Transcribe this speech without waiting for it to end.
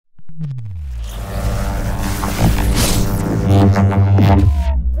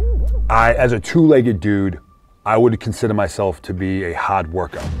As a two-legged dude, I would consider myself to be a hard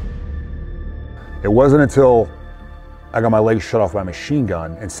worker. It wasn't until I got my legs shut off by a machine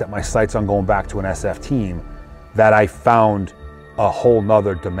gun and set my sights on going back to an SF team that I found a whole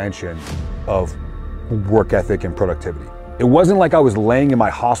nother dimension of work ethic and productivity. It wasn't like I was laying in my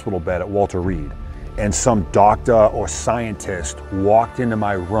hospital bed at Walter Reed and some doctor or scientist walked into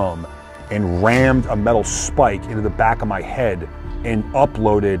my room and rammed a metal spike into the back of my head and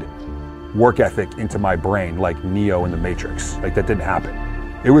uploaded work ethic into my brain like Neo in the Matrix. Like, that didn't happen.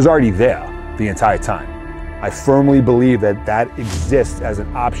 It was already there the entire time. I firmly believe that that exists as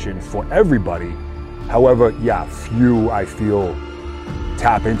an option for everybody. However, yeah, few, I feel,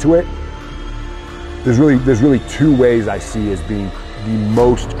 tap into it. There's really two ways I see as being the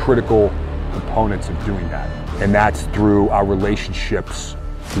most critical components of doing that. And that's through our relationships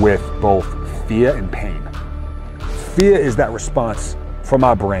with both fear and pain. Fear is that response from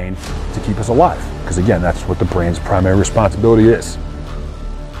our brain to keep us alive. Because again, that's what the brain's primary responsibility is.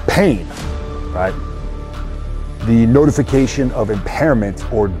 Pain, right? The notification of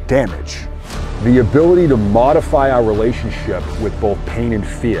impairment or damage. The ability to modify our relationship with both pain and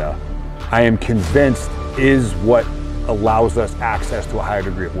fear, I am convinced, is what allows us access to a higher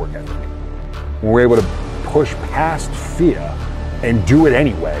degree of work ethic. When we're able to push past fear and do it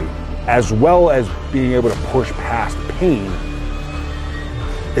anyway, as well as being able to push past pain,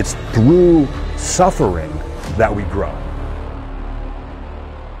 it's through suffering that we grow.